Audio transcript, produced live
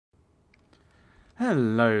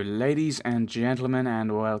Hello ladies and gentlemen,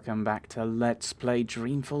 and welcome back to Let's Play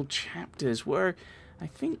Dreamfall Chapters, where I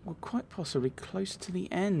think we're quite possibly close to the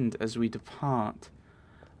end as we depart.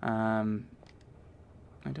 I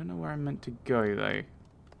don't know where I'm meant to go though.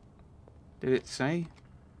 Did it say?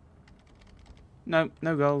 No,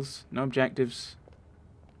 no goals, no objectives.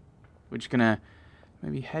 We're just gonna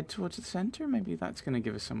maybe head towards the center, maybe that's gonna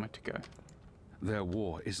give us somewhere to go. Their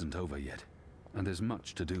war isn't over yet, and there's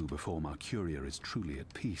much to do before Mercuria is truly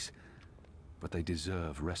at peace. But they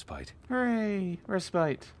deserve respite. Hooray!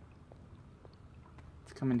 Respite!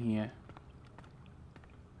 Let's come in here.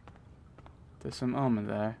 There's some armor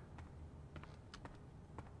there.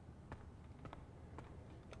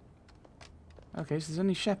 Okay, so there's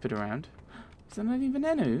only Shepherd around. Is there not even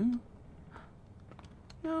Enu?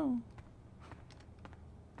 No.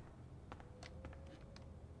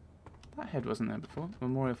 That head wasn't there before.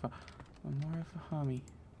 Memorial for Hami.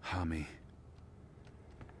 Hami.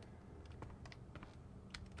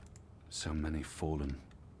 So many fallen.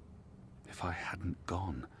 If I hadn't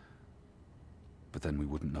gone. But then we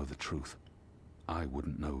wouldn't know the truth. I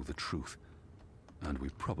wouldn't know the truth. And we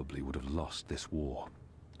probably would have lost this war.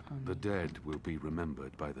 The dead will be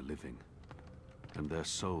remembered by the living, and their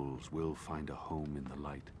souls will find a home in the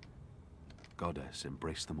light. Goddess,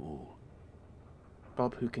 embrace them all.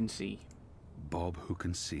 Bob who can see. Bob who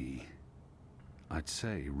can see. I'd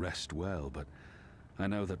say rest well, but I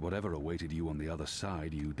know that whatever awaited you on the other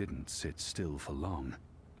side, you didn't sit still for long.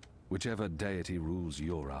 Whichever deity rules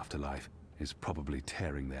your afterlife is probably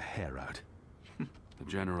tearing their hair out. The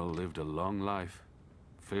general lived a long life,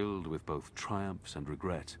 filled with both triumphs and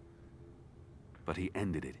regrets. But he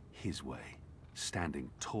ended it his way, standing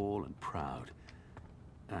tall and proud,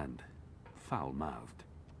 and foul-mouthed.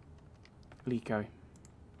 Liko.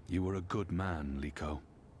 You were a good man, Liko.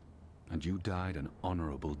 And you died an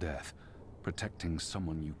honorable death, protecting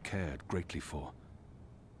someone you cared greatly for.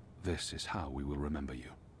 This is how we will remember you.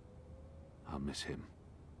 I'll miss him,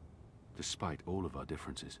 despite all of our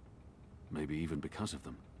differences, maybe even because of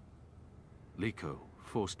them. Liko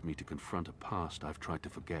forced me to confront a past I've tried to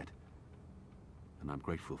forget, and I'm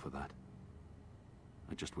grateful for that.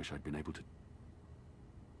 I just wish I'd been able to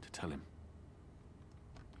tell him.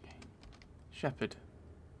 Okay. Shepherd.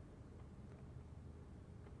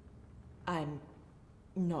 I'm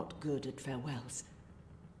not good at farewells.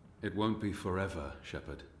 It won't be forever,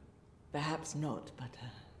 Shepherd. Perhaps not, but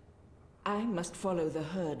I must follow the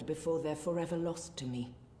herd before they're forever lost to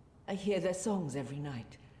me. I hear their songs every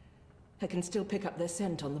night. I can still pick up their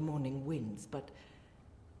scent on the morning winds, but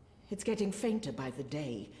it's getting fainter by the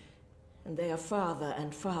day, and they are farther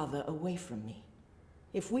and farther away from me.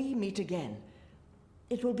 If we meet again,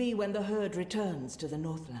 it will be when the herd returns to the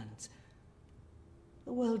Northlands.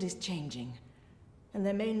 The world is changing, and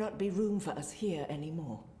there may not be room for us here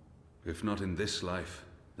anymore. If not in this life,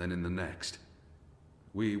 then in the next.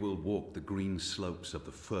 We will walk the green slopes of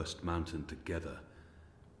the first mountain together,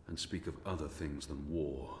 and speak of other things than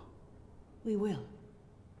war. We will.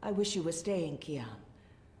 I wish you were staying, Kian.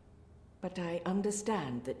 But I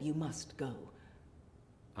understand that you must go.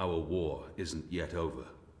 Our war isn't yet over.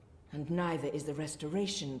 And neither is the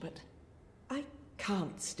restoration, but I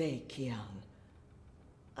can't stay, Kian.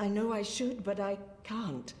 I know I should, but I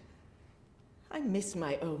can't. I miss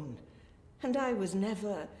my own, and I was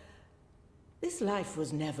never... This life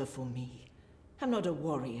was never for me. I'm not a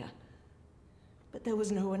warrior, but there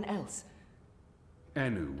was no one else.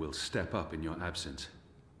 Enu will step up in your absence.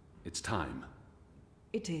 It's time.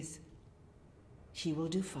 It is. She will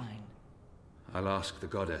do fine. I'll ask the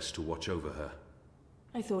goddess to watch over her.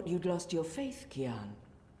 I thought you'd lost your faith, Kian.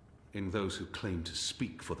 In those who claim to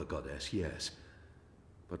speak for the goddess, yes.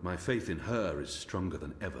 But my faith in her is stronger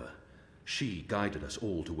than ever. She guided us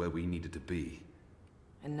all to where we needed to be.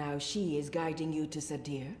 And now she is guiding you to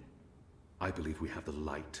Sadir? I believe we have the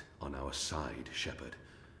light on our side, Shepherd,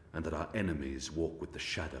 and that our enemies walk with the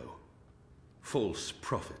shadow. False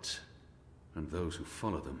prophets, and those who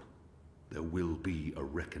follow them. There will be a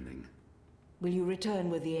reckoning. Will you return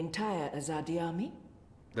with the entire Azadi army?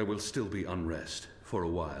 There will still be unrest, for a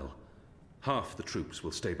while. Half the troops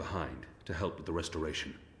will stay behind to help with the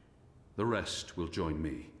restoration. The rest will join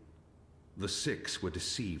me. The 6 were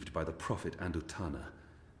deceived by the Prophet and Utana,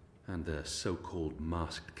 and their so-called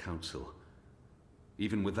masked council.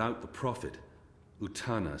 Even without the Prophet,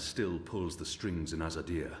 Utana still pulls the strings in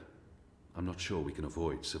Azadir. I'm not sure we can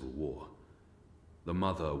avoid civil war. The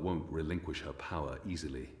Mother won't relinquish her power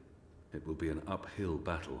easily. It will be an uphill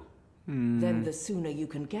battle. Then the sooner you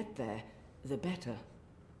can get there, the better.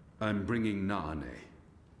 I'm bringing Naane.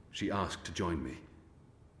 She asked to join me.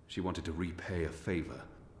 She wanted to repay a favor.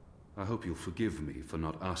 I hope you'll forgive me for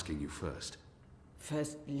not asking you first.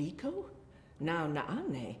 First Liko, now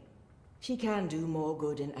Naane. She can do more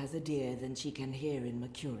good in Azadir than she can here in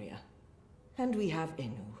Mercuria. And we have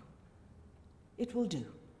Enu. It will do.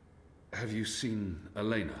 Have you seen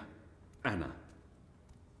Elena? Anna?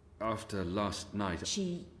 After last night...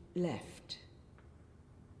 She left.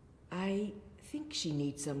 I think she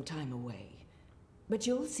needs some time away. But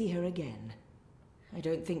you'll see her again. I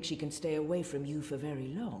don't think she can stay away from you for very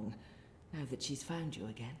long, now that she's found you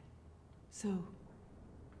again. So...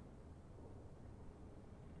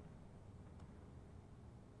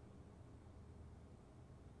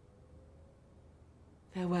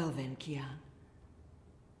 farewell then, Kian.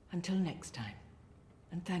 Until next time.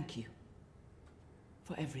 And thank you.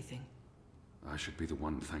 For everything. I should be the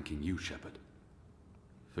one thanking you, Shepard.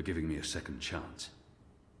 For giving me a second chance.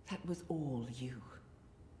 That was all you.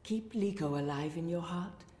 Keep Liko alive in your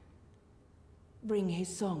heart. Bring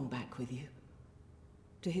his song back with you.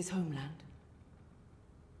 To his homeland.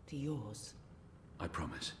 To yours. I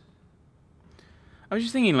promise. I was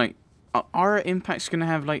just thinking, like, are Impact's gonna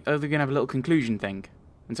have, like, are they gonna have a little conclusion thing?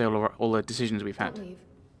 And say all the decisions we've had? Don't leave.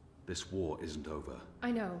 This war isn't over.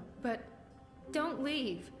 I know, but don't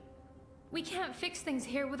leave. We can't fix things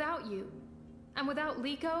here without you. And without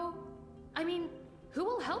Liko, I mean, who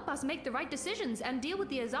will help us make the right decisions and deal with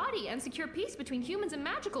the Azadi and secure peace between humans and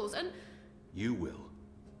magicals and... You will.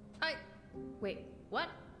 Wait, what?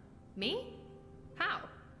 Me? How?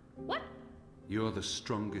 What? You're the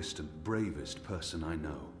strongest and bravest person I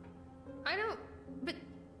know. I don't... But...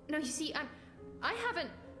 No, you see, I haven't...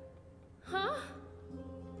 Huh?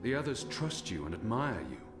 The others trust you and admire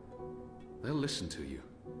you. They'll listen to you.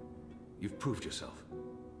 You've proved yourself.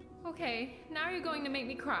 Okay, now you're going to make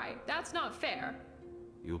me cry. That's not fair.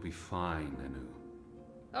 You'll be fine, Enu.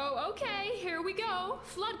 Oh, okay, here we go.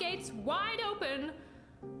 Floodgates wide open.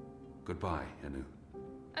 Goodbye, Enu.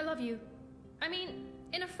 I love you. I mean,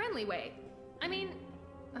 in a friendly way. I mean...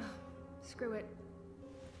 ugh, screw it.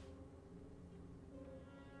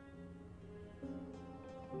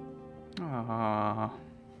 Aww.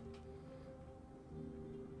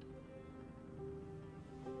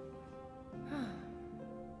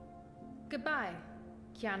 Goodbye,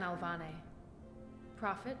 Kian Alvane.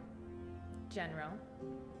 Prophet, General,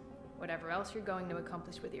 whatever else you're going to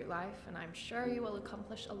accomplish with your life, and I'm sure you will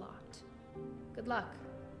accomplish a lot. Good luck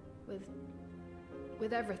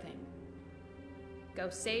with everything. Go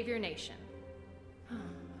save your nation.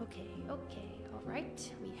 Okay, all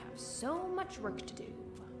right. We have so much work to do.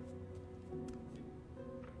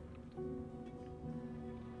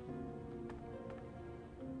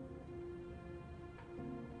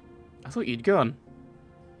 I thought you'd gone.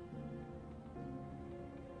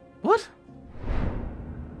 What?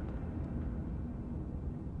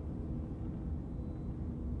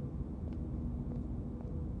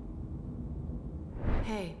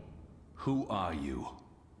 Hey. Who are you?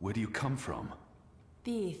 Where do you come from?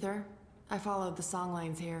 The Ether. I followed the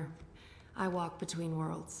songlines here. I walk between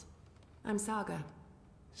worlds. I'm Saga.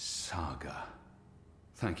 Saga.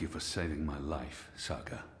 Thank you for saving my life,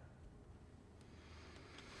 Saga.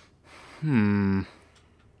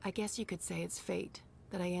 I guess you could say it's fate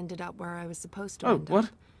that I ended up where I was supposed to Oh, end what?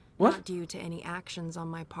 up. What? Not due to any actions on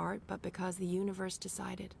my part, but because the universe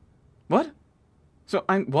decided. What? So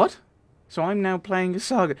I'm now playing a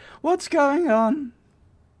Saga. What's going on?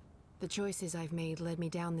 The choices I've made led me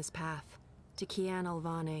down this path, to Kian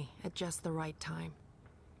Alvane at just the right time.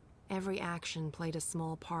 Every action played a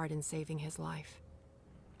small part in saving his life.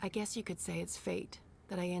 I guess you could say it's fate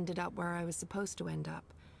that I ended up where I was supposed to end up.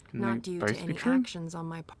 Can Not they due both to be any true? actions on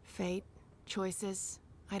my part. Fate, choices,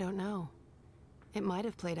 I don't know. It might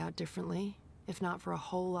have played out differently, if not for a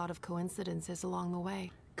whole lot of coincidences along the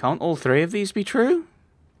way. Can't all three of these be true?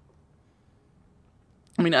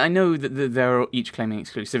 I mean, I know that they're each claiming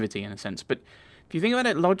exclusivity in a sense, but if you think about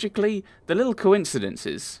it logically, the little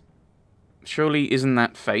coincidences, surely isn't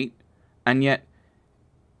that fate? And yet,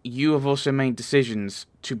 you have also made decisions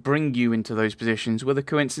to bring you into those positions where the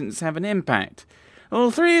coincidences have an impact. All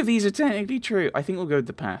three of these are technically true. I think we'll go with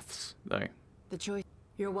the paths, though. The choice.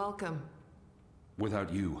 You're welcome.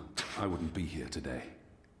 Without you, I wouldn't be here today.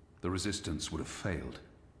 The Resistance would have failed.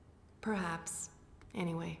 Perhaps.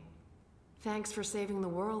 Anyway. Thanks for saving the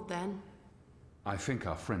world, then. I think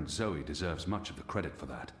our friend Zoe deserves much of the credit for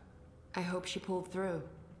that. I hope she pulled through.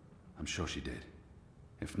 I'm sure she did.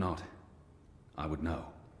 If not, I would know.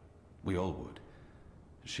 We all would.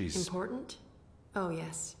 She's... Important? Oh,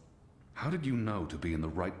 yes. How did you know to be in the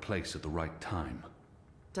right place at the right time?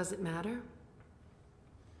 Does it matter?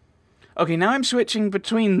 Okay, now I'm switching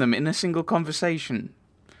between them in a single conversation.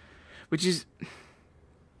 Which is...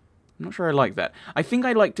 I'm not sure I like that. I think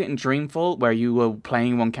I liked it in Dreamfall, where you were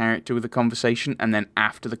playing one character with a conversation, and then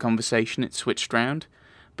after the conversation it switched round.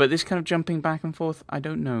 But this kind of jumping back and forth, I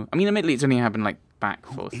don't know. I mean, admittedly, it's only happened, like, back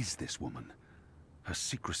and forth. Who is this woman? Her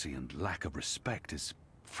secrecy and lack of respect is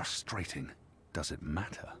frustrating. Does it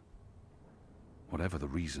matter? Whatever the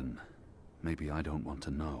reason, maybe I don't want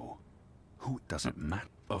to know. Who does it matter?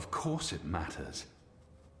 Of course it matters.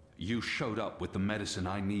 You showed up with the medicine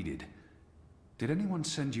I needed. Did anyone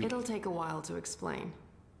send you... It'll take a while to explain.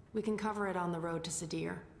 We can cover it on the road to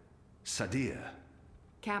Sadir. Sadir?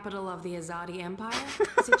 Capital of the Azadi Empire,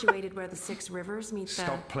 situated where the 6 rivers meet the...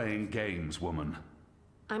 Stop playing games, woman.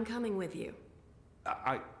 I'm coming with you.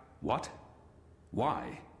 What?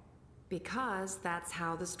 Why? Because that's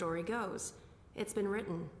how the story goes. It's been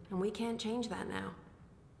written, and we can't change that now.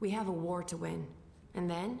 We have a war to win. And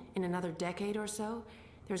then, in another decade or so,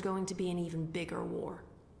 there's going to be an even bigger war.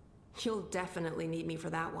 You'll definitely need me for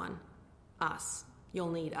that one. Us. You'll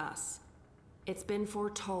need us. It's been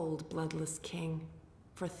foretold, Bloodless King,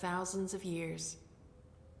 for thousands of years.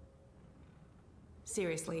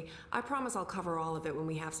 Seriously, I promise I'll cover all of it when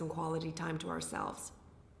we have some quality time to ourselves.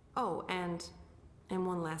 Oh, and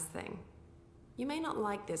one last thing. You may not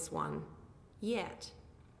like this one, yet.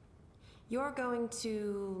 You're going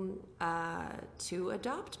to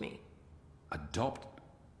adopt me. Adopt?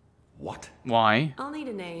 What? Why? I'll need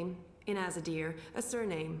a name, in Azadir, a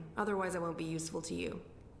surname, otherwise I won't be useful to you.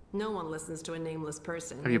 No one listens to a nameless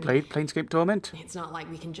person. Have you played Planescape Torment? It's not like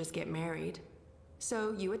we can just get married.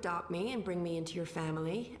 So you adopt me and bring me into your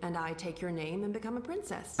family, and I take your name and become a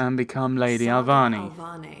princess. And become Lady Saga Alvani.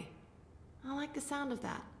 Alvane. I like the sound of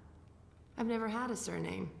that. I've never had a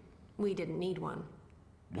surname. We didn't need one.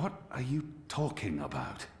 What are you talking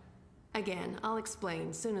about? Again, I'll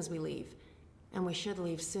explain soon as we leave. And we should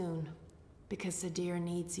leave soon, because Sadir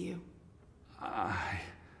needs you.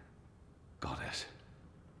 Got it.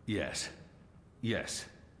 Yes. Yes.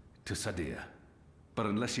 To Sadir. But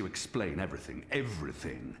unless you explain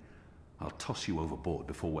everything, I'll toss you overboard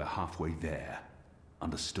before we're halfway there.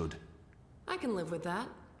 Understood? I can live with that.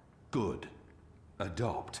 Good.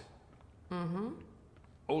 Adopt. Mm-hmm.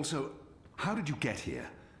 Also, how did you get here?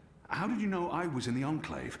 How did you know I was in the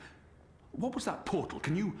Enclave? What was that portal?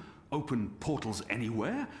 Can you open portals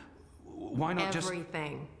anywhere? Why not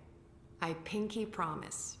Everything. I pinky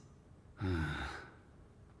promise.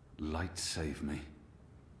 Light save me.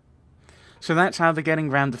 So that's how they're getting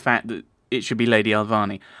around the fact that it should be Lady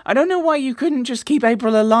Alvani. I don't know why you couldn't just keep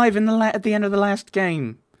April alive in at the end of the last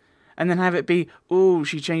game. And then have it be, oh,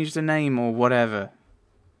 she changed her name or whatever.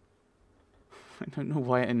 I don't know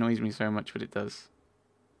why it annoys me so much, but it does.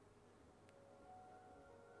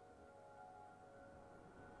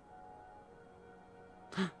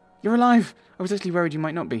 You're alive! I was actually worried you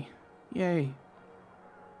might not be. Yay.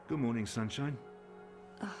 Good morning, sunshine.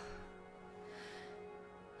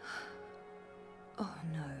 Oh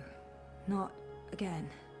no, not again.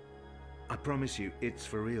 I promise you, it's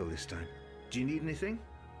for real this time. Do you need anything?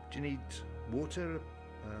 Do you need water?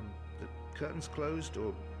 The curtains closed,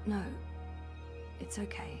 or...? No, it's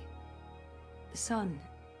okay. The sun,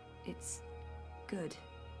 it's good.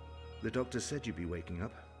 The doctor said you'd be waking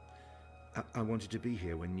up. I wanted to be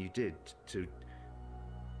here when you did, to...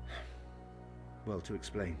 well, to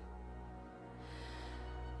explain.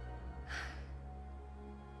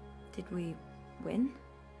 Did we win?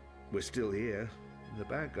 We're still here. The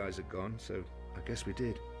bad guys are gone, so I guess we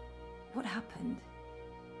did. What happened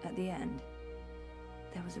at the end?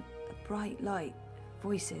 There was a bright light,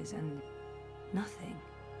 voices, and nothing.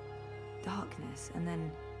 Darkness, and then,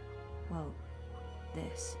 well,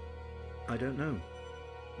 this. I don't know.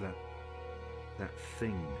 That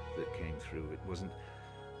thing that came through, it wasn't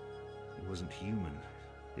human.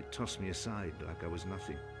 It tossed me aside like I was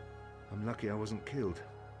nothing. I'm lucky I wasn't killed.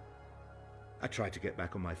 I tried to get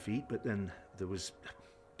back on my feet, but then there was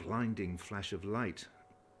a blinding flash of light.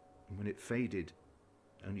 And when it faded,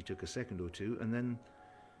 it only took a second or two, and then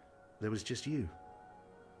there was just you.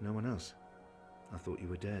 No one else. I thought you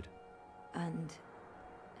were dead. And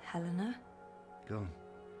Helena? Gone.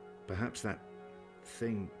 Perhaps that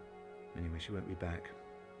thing... Anyway, she won't be back.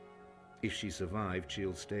 If she survived,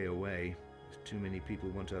 she'll stay away. Too many people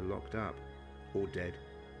want her locked up. Or dead.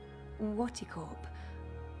 Whatticorp?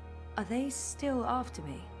 Are they still after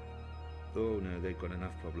me? Oh no, they've got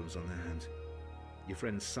enough problems on their hands. Your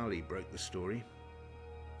friend Sully broke the story.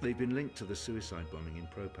 They've been linked to the suicide bombing in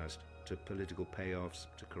Propast, to political payoffs,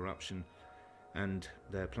 to corruption, and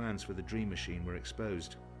their plans for the Dream Machine were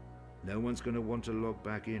exposed. No one's going to want to log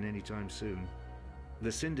back in anytime soon.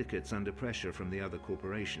 The Syndicate's under pressure from the other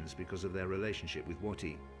corporations because of their relationship with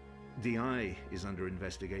Wati. The Eye is under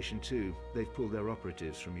investigation too. They've pulled their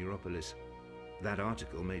operatives from Europolis. That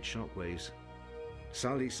article made shockwaves.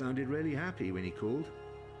 Sully sounded really happy when he called.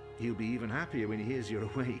 He'll be even happier when he hears you're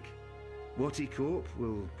awake. Watty Corp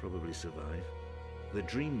will probably survive. The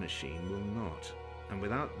Dream Machine will not. And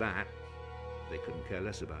without that, they couldn't care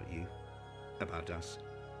less about you. About us.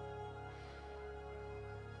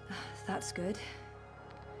 That's good.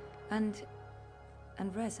 And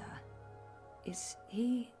Reza, is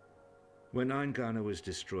he... When Eingana was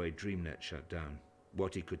destroyed, DreamNet shut down.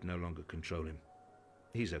 Watty could no longer control him.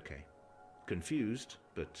 He's okay. Confused,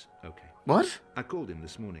 but okay. What? I called him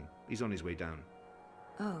this morning. He's on his way down.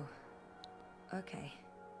 Oh. Okay.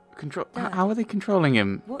 Control? Dad, how are they controlling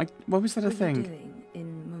him? what Like, what was that a What were thing? you doing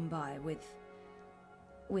in Mumbai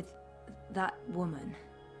with that woman?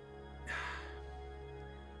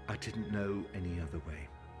 I didn't know any other way.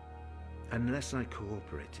 Unless I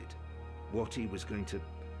cooperated, Watty was going to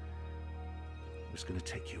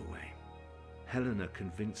take you away. Helena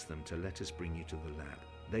convinced them to let us bring you to the lab.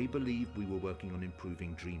 They believed we were working on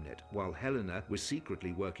improving DreamNet, while Helena was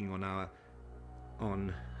secretly working on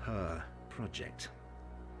her project,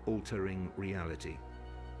 altering reality.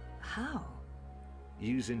 How?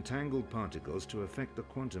 Use entangled particles to affect the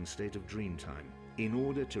quantum state of dreamtime in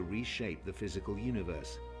order to reshape the physical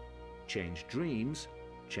universe. Change dreams,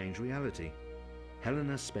 change reality.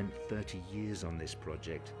 Helena spent 30 years on this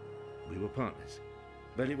project. We were partners.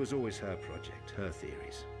 But it was always her project, her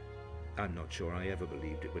theories. I'm not sure I ever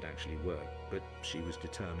believed it would actually work, but she was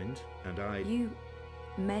determined, and I... You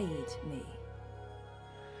made me.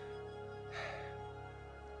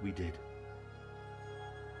 We did.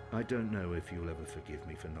 I don't know if you'll ever forgive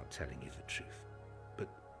me for not telling you the truth, but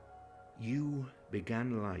you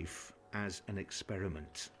began life as an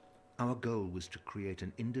experiment. Our goal was to create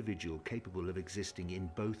an individual capable of existing in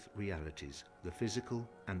both realities, the physical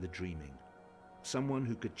and the dreaming. Someone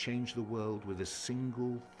who could change the world with a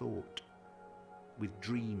single thought, with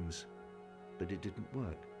dreams, but it didn't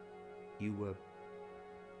work. You were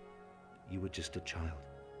just a child.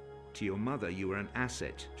 To your mother, you were an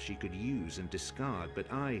asset she could use and discard, but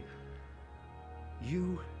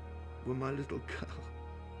you were my little girl.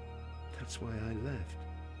 That's why I left.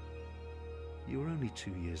 You were only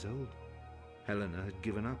 2 years old. Helena had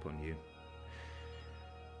given up on you.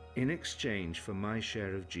 In exchange for my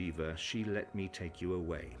share of Jiva, she let me take you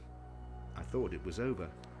away. I thought it was over.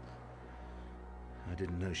 I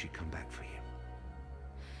didn't know she'd come back for you.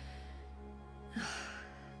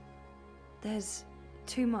 There's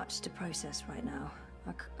too much to process right now.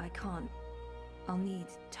 I can't. I'll need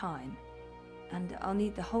time. And I'll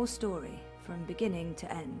need the whole story, from beginning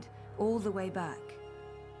to end, all the way back.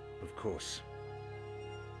 Of course.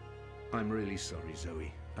 I'm really sorry,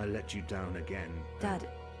 Zoe. I let you down again. Dad,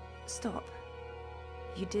 stop.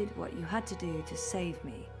 You did what you had to do to save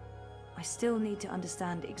me. I still need to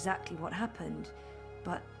understand exactly what happened,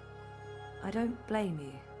 but I don't blame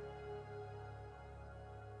you.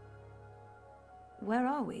 Where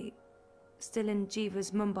are we? Still in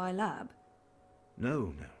Jiva's Mumbai lab?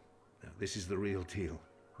 No. This is the real deal.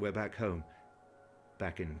 We're back home.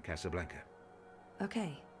 Back in Casablanca.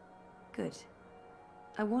 Okay, good.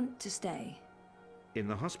 I want to stay. In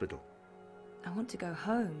the hospital? I want to go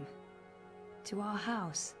home. To our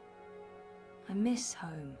house. I miss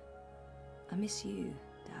home. I miss you,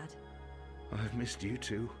 Dad. I've missed you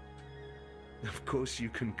too. Of course you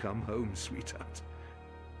can come home, sweetheart.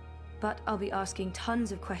 But I'll be asking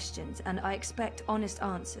tons of questions, and I expect honest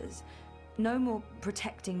answers. No more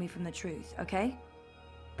protecting me from the truth, okay?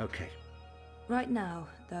 Okay. Right now,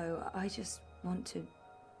 though, I just want to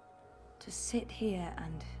sit here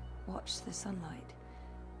and watch the sunlight.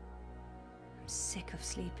 I'm sick of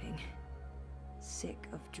sleeping. Sick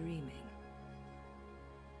of dreaming.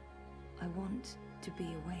 I want to be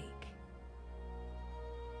awake.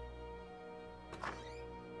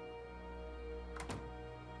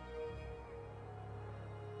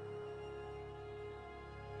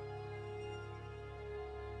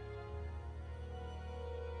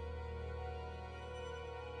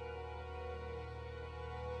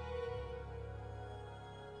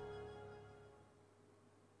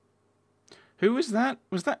 Who was that?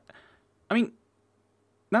 Was that... I mean,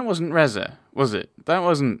 that wasn't Reza, was it? That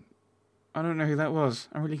wasn't... I don't know who that was.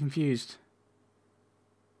 I'm really confused.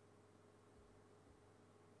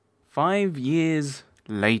 5 years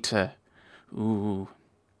later. Ooh.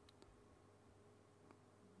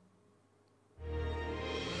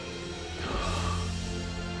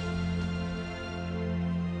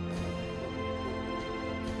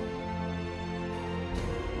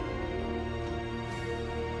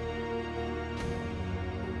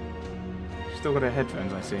 Still got her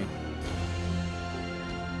headphones, I see.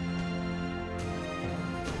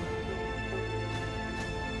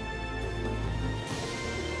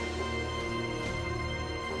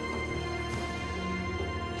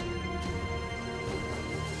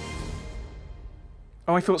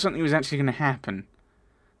 Oh, I thought something was actually going to happen.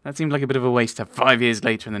 That seemed like a bit of a waste of 5 years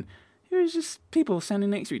later, and then it was just people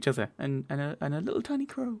standing next to each other, and a little tiny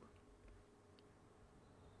crow.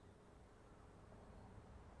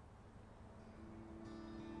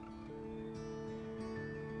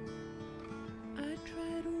 I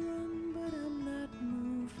try to run, but I'm not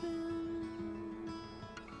moving.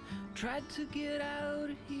 Tried to get out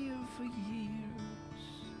of here for years.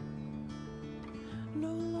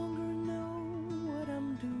 No longer know what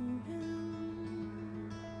I'm doing.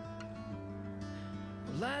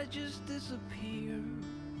 Well, I just disappear.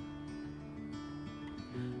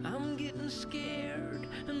 I'm getting scared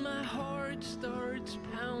and my heart starts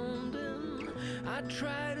pounding. I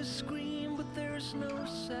try to scream, but there's no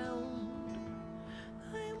sound.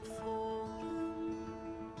 I'm falling,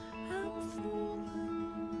 I'm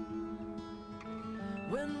falling.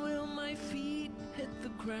 When will my feet hit the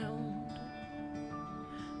ground?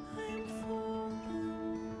 I'm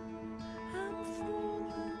falling, I'm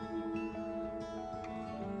falling.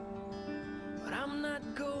 But I'm not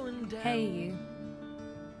going down. Hey, you.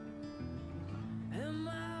 Am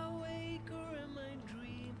I awake or am I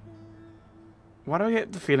dreaming? Why do I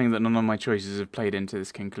get the feeling that none of my choices have played into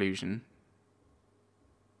this conclusion?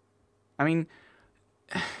 I mean,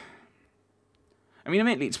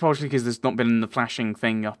 admittedly, it's partially because there's not been the flashing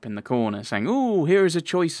thing up in the corner saying, "Oh, here is a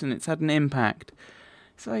choice and it's had an impact."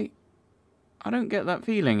 It's like, I don't get that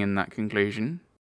feeling in that conclusion.